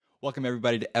Welcome,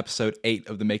 everybody, to episode 8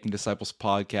 of the Making Disciples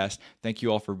podcast. Thank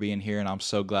you all for being here, and I'm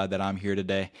so glad that I'm here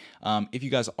today. If you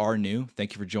guys are new,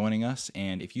 thank you for joining us.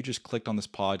 And if you just clicked on this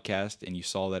podcast and you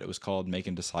saw that it was called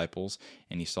Making Disciples,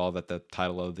 and you saw that the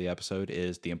title of the episode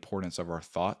is The Importance of Our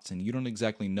Thoughts, and you don't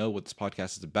exactly know what this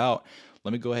podcast is about,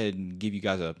 let me go ahead and give you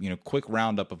guys a quick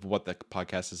roundup of what the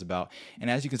podcast is about. And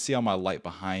as you can see on my light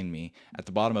behind me, at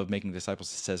the bottom of Making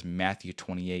Disciples, it says Matthew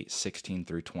 28:16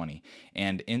 through 20.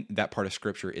 And in that part of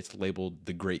Scripture, it's labeled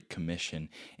the Great Commission.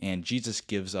 And Jesus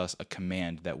gives us a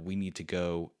command that we need to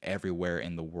go everywhere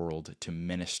in the world to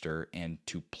minister and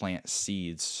to plant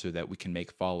seeds so that we can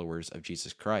make followers of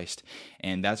Jesus Christ.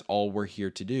 And that's all we're here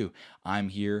to do. I'm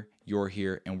here, you're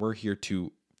here, and we're here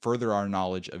to further our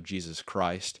knowledge of Jesus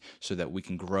Christ so that we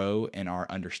can grow in our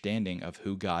understanding of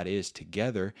who God is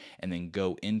together, and then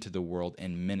go into the world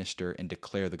and minister and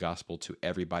declare the gospel to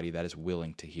everybody that is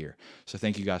willing to hear. So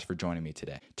thank you guys for joining me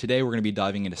today. Today we're going to be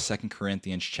diving into 2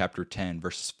 Corinthians chapter 10,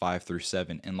 verses 5 through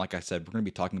 7. And like I said, we're going to be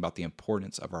talking about the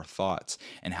importance of our thoughts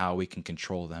and how we can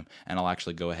control them. And I'll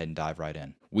actually go ahead and dive right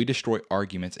in. We destroy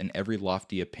arguments and every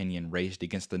lofty opinion raised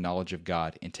against the knowledge of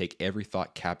God, and take every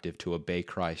thought captive to obey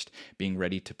Christ, being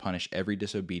ready to punish every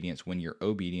disobedience when your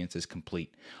obedience is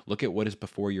complete. Look at what is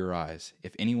before your eyes.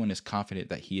 If anyone is confident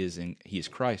that he is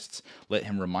Christ's, let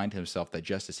him remind himself that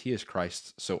just as he is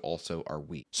Christ's, so also are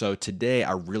we. So today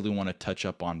I really want to touch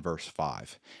up on verse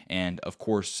 5. And of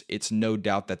course, it's no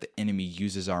doubt that the enemy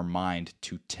uses our mind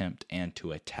to tempt and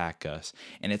to attack us.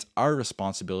 And it's our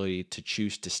responsibility to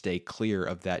choose to stay clear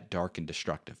of that dark and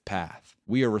destructive path.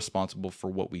 We are responsible for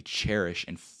what we cherish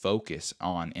and focus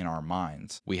on in our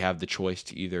minds. We have the choice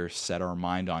to either set our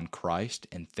mind on Christ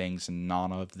and things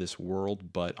not of this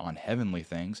world, but on heavenly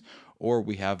things, or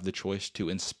we have the choice to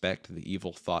inspect the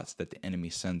evil thoughts that the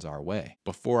enemy sends our way.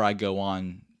 Before I go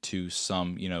on to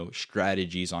some,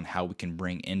 strategies on how we can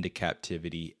bring into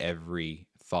captivity every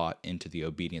thought into the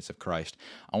obedience of Christ,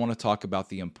 I want to talk about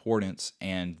the importance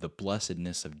and the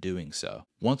blessedness of doing so.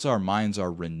 Once our minds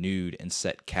are renewed and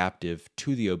set captive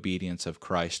to the obedience of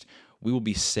Christ, we will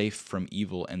be safe from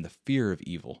evil and the fear of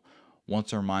evil.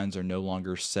 Once our minds are no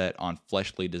longer set on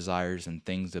fleshly desires and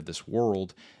things of this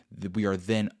world, we are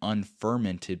then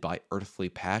unfermented by earthly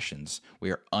passions.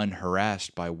 We are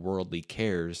unharassed by worldly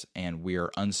cares, and we are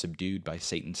unsubdued by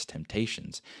Satan's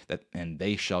temptations. And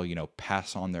they shall,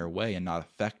 pass on their way and not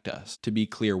affect us. To be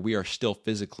clear, we are still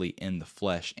physically in the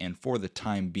flesh, and for the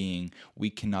time being, we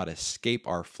cannot escape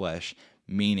our flesh,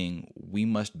 meaning we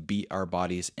must beat our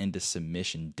bodies into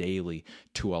submission daily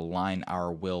to align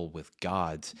our will with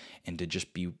God's and to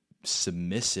just be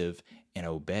submissive and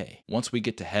obey. Once we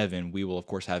get to heaven, we will of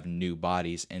course have new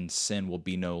bodies, and sin will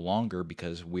be no longer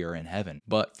because we are in heaven.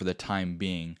 But for the time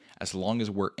being, as long as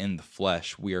we're in the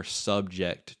flesh, we are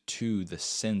subject to the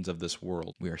sins of this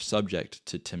world. We are subject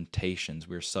to temptations.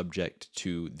 We are subject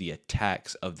to the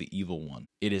attacks of the evil one.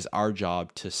 It is our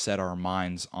job to set our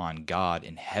minds on God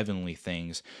and heavenly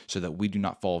things so that we do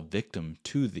not fall victim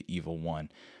to the evil one.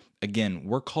 Again,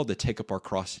 we're called to take up our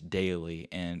cross daily,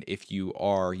 and if you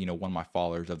are, one of my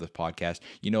followers of this podcast,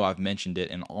 I've mentioned it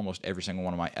in almost every single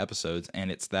one of my episodes, and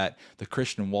it's that the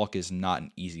Christian walk is not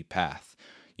an easy path.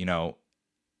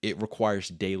 It requires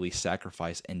daily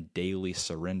sacrifice and daily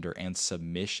surrender and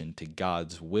submission to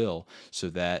God's will so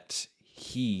that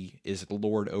He is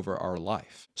Lord over our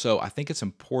life. So I think it's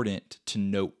important to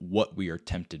note what we are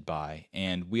tempted by.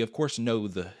 And we, of course, know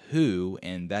the who,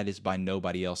 and that is by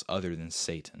nobody else other than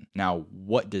Satan. Now,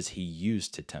 what does he use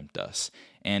to tempt us?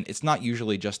 And it's not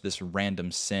usually just this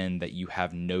random sin that you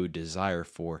have no desire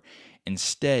for.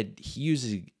 Instead, he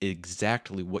uses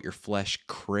exactly what your flesh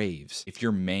craves. If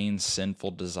your main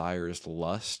sinful desire is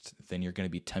lust, then you're going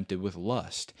to be tempted with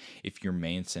lust. If your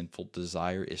main sinful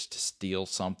desire is to steal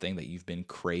something that you've been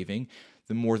craving,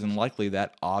 then more than likely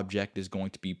that object is going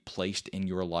to be placed in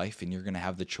your life, and you're going to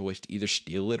have the choice to either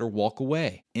steal it or walk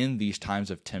away. In these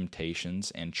times of temptations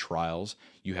and trials,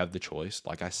 you have the choice,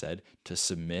 like I said, to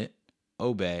submit,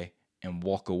 obey, and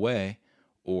walk away,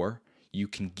 or you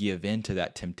can give in to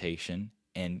that temptation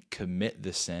and commit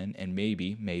the sin and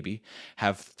maybe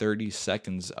have 30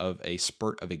 seconds of a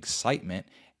spurt of excitement,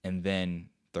 and then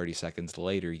 30 seconds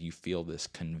later, you feel this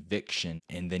conviction,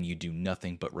 and then you do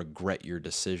nothing but regret your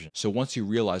decision. So once you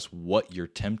realize what you're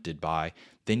tempted by,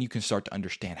 then you can start to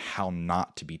understand how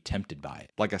not to be tempted by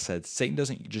it. Like I said, Satan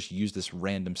doesn't just use this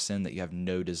random sin that you have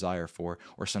no desire for,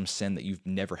 or some sin that you've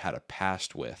never had a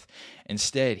past with.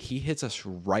 Instead, he hits us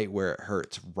right where it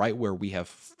hurts, right where we have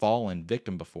fallen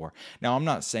victim before. Now, I'm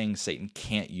not saying Satan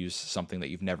can't use something that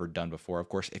you've never done before. Of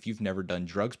course, if you've never done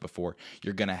drugs before,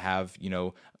 you're going to have,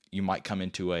 you might come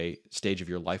into a stage of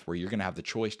your life where you're going to have the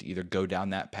choice to either go down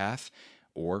that path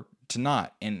or to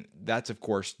not. And that's, of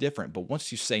course, different. But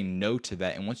once you say no to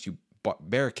that, and once you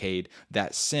barricade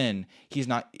that sin,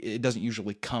 it doesn't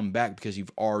usually come back, because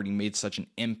you've already made such an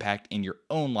impact in your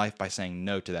own life by saying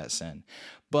no to that sin.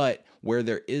 But where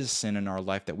there is sin in our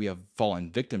life that we have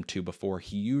fallen victim to before,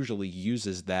 he usually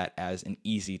uses that as an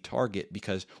easy target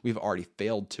because we've already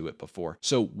failed to it before.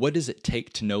 So what does it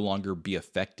take to no longer be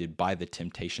affected by the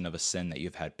temptation of a sin that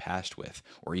you've had past with,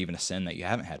 or even a sin that you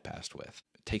haven't had past with?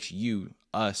 It takes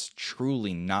us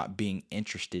truly not being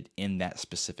interested in that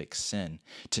specific sin,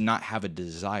 to not have a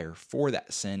desire for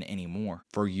that sin anymore,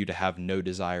 for you to have no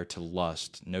desire to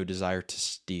lust, no desire to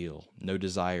steal, no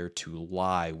desire to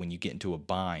lie when you get into a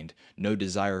bind, no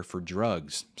desire for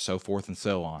drugs, so forth and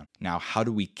so on. Now, how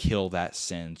do we kill that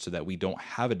sin so that we don't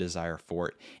have a desire for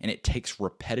it? And it takes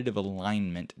repetitive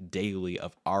alignment daily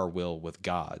of our will with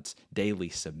God's, daily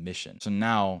submission. So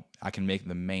now I can make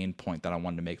the main point that I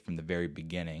wanted to make from the very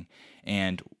beginning.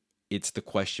 And it's the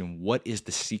question, what is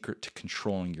the secret to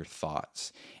controlling your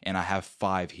thoughts? And I have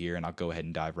 5 here, and I'll go ahead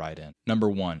and dive right in. Number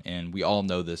 1, and we all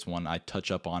know this one, I touch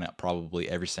up on it probably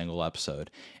every single episode,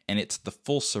 and it's the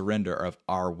full surrender of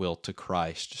our will to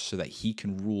Christ so that he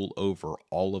can rule over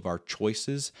all of our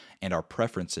choices and our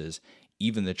preferences,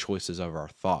 even the choices of our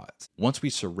thoughts. Once we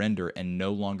surrender and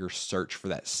no longer search for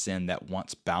that sin that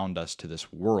once bound us to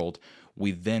this world,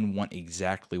 we then want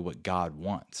exactly what God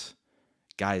wants.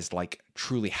 Guys, like,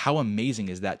 truly, how amazing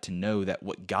is that to know that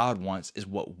what God wants is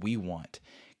what we want?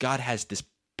 God has this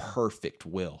perfect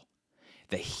will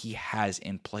that he has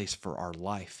in place for our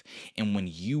life. And when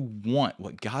you want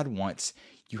what God wants,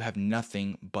 you have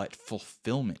nothing but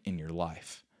fulfillment in your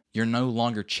life. You're no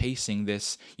longer chasing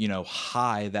this,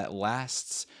 high that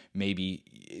lasts,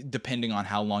 maybe depending on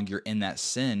how long you're in that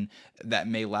sin, that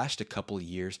may last a couple of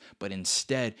years, but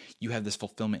instead you have this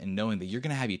fulfillment in knowing that you're going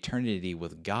to have eternity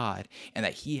with God and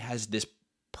that he has this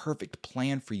perfect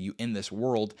plan for you in this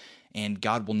world, and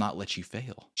God will not let you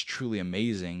fail. It's truly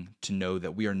amazing to know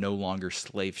that we are no longer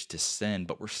slaves to sin,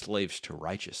 but we're slaves to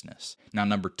righteousness. Now,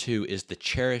 number 2 is the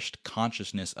cherished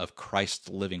consciousness of Christ's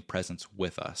living presence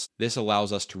with us. This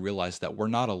allows us to realize that we're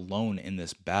not alone in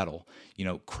this battle.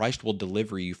 Christ will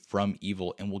deliver you from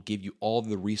evil and will give you all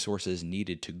the resources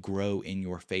needed to grow in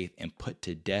your faith and put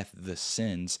to death the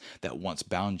sins that once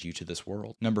bound you to this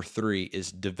world. Number 3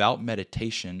 is devout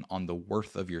meditation on the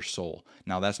worth of your soul.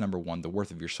 Now, that's number 1, the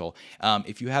worth of your soul.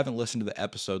 If you haven't listened to the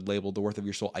episode labeled The Worth of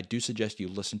Your Soul, I do suggest you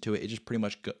listen to it. It just pretty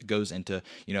much goes into,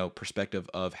 perspective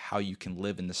of how you can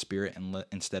live in the spirit and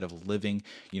instead of living,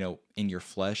 in your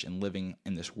flesh and living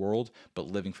in this world, but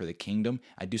living for the kingdom.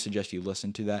 I do suggest you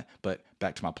listen to that. But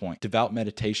back to my point, devout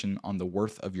meditation on the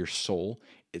worth of your soul,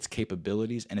 its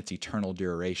capabilities, and its eternal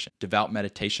duration. Devout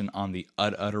meditation on the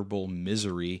unutterable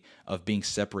misery of being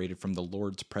separated from the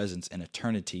Lord's presence in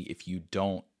eternity if you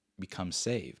don't become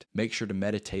saved. Make sure to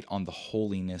meditate on the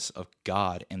holiness of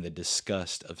God and the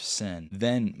disgust of sin.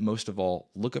 Then, most of all,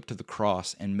 look up to the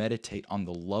cross and meditate on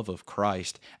the love of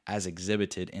Christ as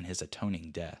exhibited in his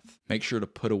atoning death. Make sure to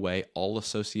put away all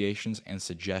associations and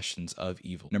suggestions of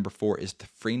evil. Number 4 is the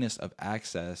freeness of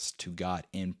access to God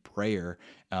in prayer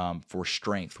for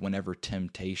strength whenever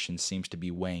temptation seems to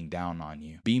be weighing down on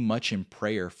you. Be much in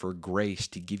prayer for grace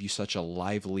to give you such a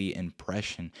lively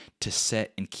impression, to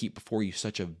set and keep before you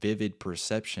such a vivid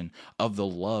perception of the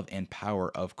love and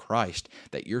power of Christ,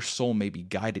 that your soul may be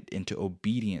guided into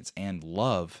obedience and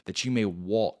love, that you may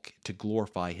walk to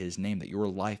glorify his name, that your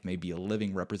life may be a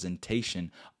living representation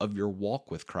of your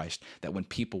walk with Christ, that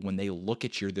when they look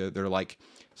at you, they're like,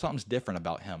 something's different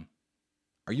about him.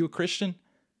 Are you a Christian?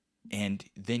 And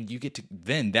then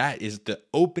then that is the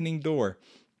opening door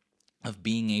of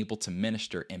being able to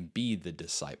minister and be the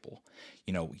disciple.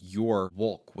 Your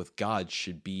walk with God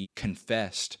should be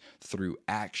confessed through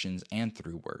actions and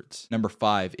through words. Number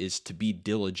 5 is to be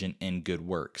diligent in good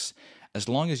works. As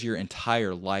long as your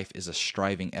entire life is a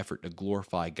striving effort to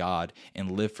glorify God and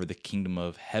live for the kingdom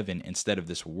of heaven instead of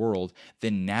this world,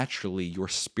 then naturally your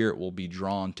spirit will be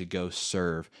drawn to go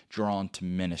serve, drawn to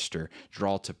minister,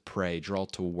 drawn to pray, drawn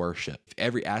to worship. If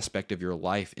every aspect of your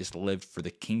life is lived for the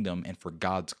kingdom and for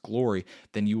God's glory,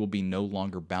 then you will be no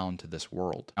longer bound to this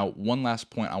world. Now, one last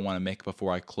point I want to make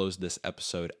before I close this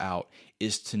episode out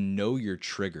is to know your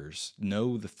triggers,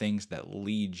 know the things that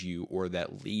lead you or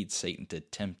that lead Satan to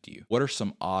tempt you. What What are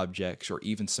some objects or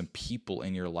even some people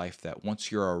in your life that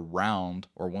once you're around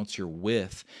or once you're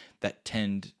with that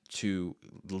tend to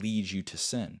lead you to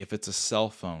sin? If it's a cell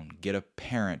phone, get a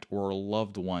parent or a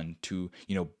loved one to,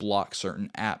 block certain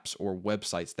apps or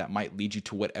websites that might lead you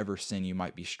to whatever sin you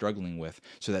might be struggling with,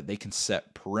 so that they can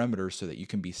set perimeters so that you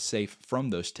can be safe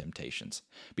from those temptations.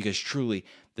 Because truly,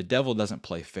 the devil doesn't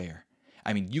play fair.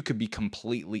 I mean, you could be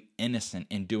completely innocent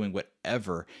in doing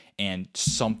whatever, and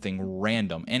something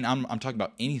random, and I'm talking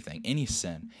about anything, any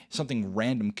sin, something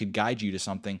random could guide you to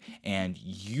something, and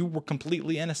you were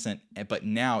completely innocent, but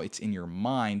now it's in your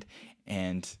mind,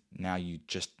 and now you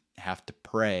just have to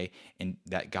pray and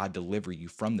that God deliver you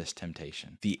from this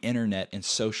temptation. The internet and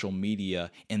social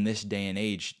media in this day and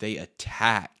age, they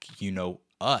attack,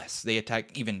 us. They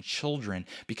attack even children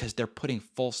because they're putting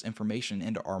false information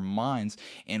into our minds,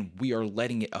 and we are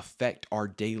letting it affect our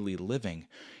daily living.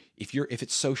 If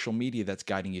it's social media that's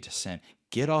guiding you to sin,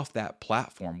 get off that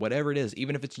platform, whatever it is,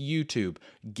 even if it's YouTube,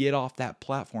 get off that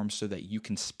platform so that you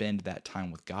can spend that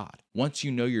time with God. Once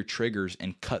you know your triggers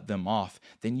and cut them off,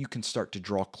 then you can start to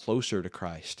draw closer to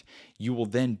Christ. You will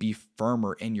then be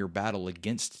firmer in your battle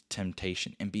against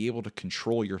temptation and be able to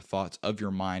control your thoughts of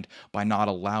your mind by not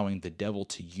allowing the devil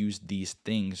to use these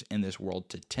things in this world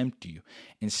to tempt you.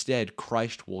 Instead,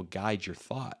 Christ will guide your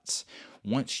thoughts.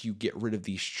 Once you get rid of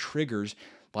these triggers,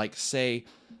 like say,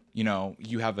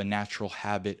 you have a natural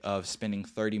habit of spending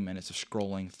 30 minutes of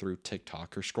scrolling through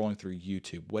TikTok or scrolling through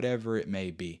YouTube, whatever it may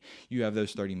be. You have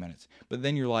those 30 minutes. But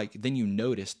then then you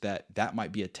notice that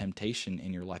might be a temptation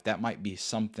in your life. That might be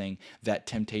something that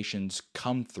temptations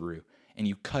come through, and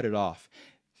you cut it off.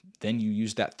 Then you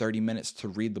use that 30 minutes to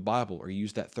read the Bible, or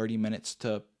use that 30 minutes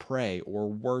to pray or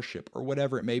worship or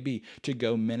whatever it may be, to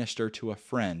go minister to a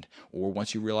friend. Or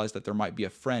once you realize that there might be a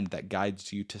friend that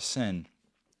guides you to sin,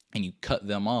 and you cut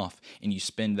them off, and you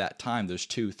spend that time, those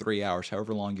 2-3 hours,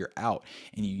 however long you're out,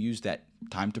 and you use that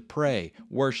time to pray,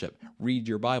 worship, read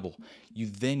your Bible. You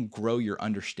then grow your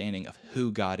understanding of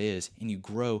who God is, and you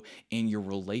grow in your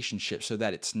relationship so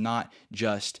that it's not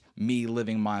just me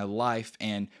living my life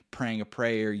and praying a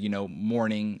prayer,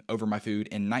 morning over my food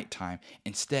and nighttime.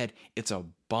 Instead, it's a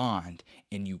bond,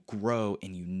 and you grow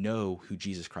and you know who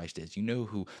Jesus Christ is. You know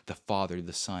who the Father,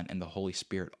 the Son, and the Holy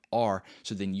Spirit are,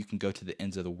 so then you can go to the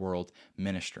ends of the world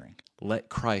ministering. Let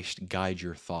Christ guide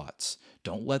your thoughts.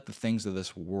 Don't let the things of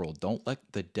this world, don't let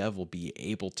the devil be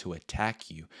able to attack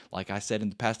you. Like I said in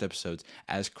the past episodes,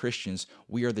 as Christians,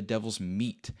 we are the devil's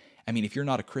meat. I mean, if you're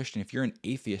not a Christian, if you're an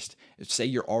atheist, say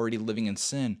you're already living in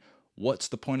sin, what's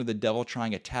the point of the devil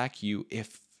trying to attack you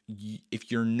if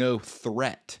you're no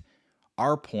threat?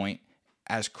 Our point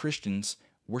as Christians,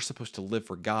 we're supposed to live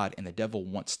for God, and the devil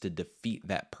wants to defeat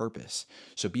that purpose.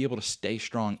 So be able to stay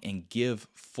strong and give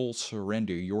full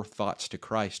surrender your thoughts to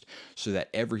Christ, so that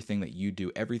everything that you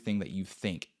do, everything that you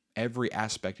think, every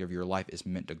aspect of your life is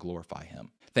meant to glorify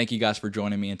Him. Thank you guys for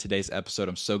joining me in today's episode.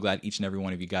 I'm so glad each and every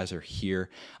one of you guys are here.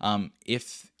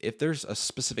 If there's a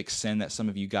specific sin that some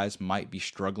of you guys might be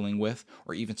struggling with,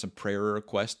 or even some prayer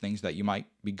requests, things that you might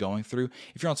be going through,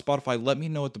 if you're on Spotify, let me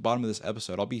know at the bottom of this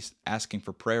episode. I'll be asking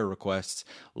for prayer requests.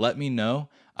 Let me know.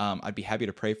 I'd be happy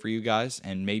to pray for you guys,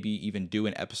 and maybe even do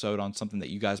an episode on something that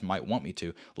you guys might want me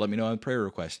to. Let me know in the prayer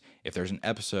request if there's an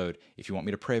episode, if you want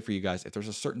me to pray for you guys, if there's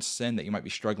a certain sin that you might be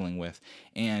struggling with.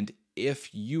 And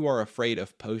if you are afraid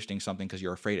of posting something because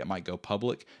you're afraid it might go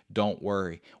public, don't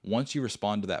worry. Once you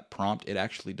respond to that prompt, it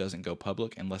actually doesn't go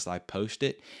public unless I post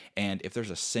it. And if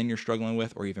there's a sin you're struggling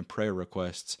with, or even prayer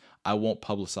requests, I won't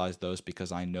publicize those,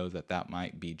 because I know that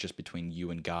might be just between you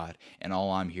and God. And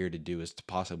all I'm here to do is to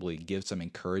possibly give some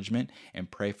encouragement and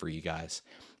pray for you guys.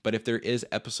 But if there is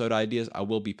episode ideas, I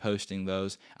will be posting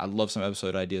those. I'd love some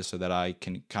episode ideas so that I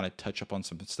can kind of touch up on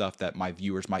some stuff that my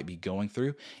viewers might be going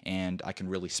through, and I can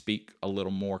really speak a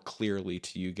little more clearly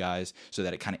to you guys so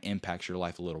that it kind of impacts your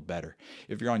life a little better.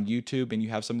 If you're on YouTube and you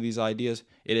have some of these ideas,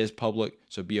 it is public,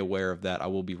 so be aware of that. I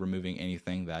will be removing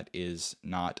anything that is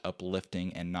not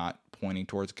uplifting and not pointing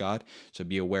towards God, so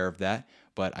be aware of that.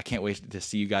 But I can't wait to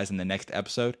see you guys in the next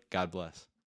episode. God bless.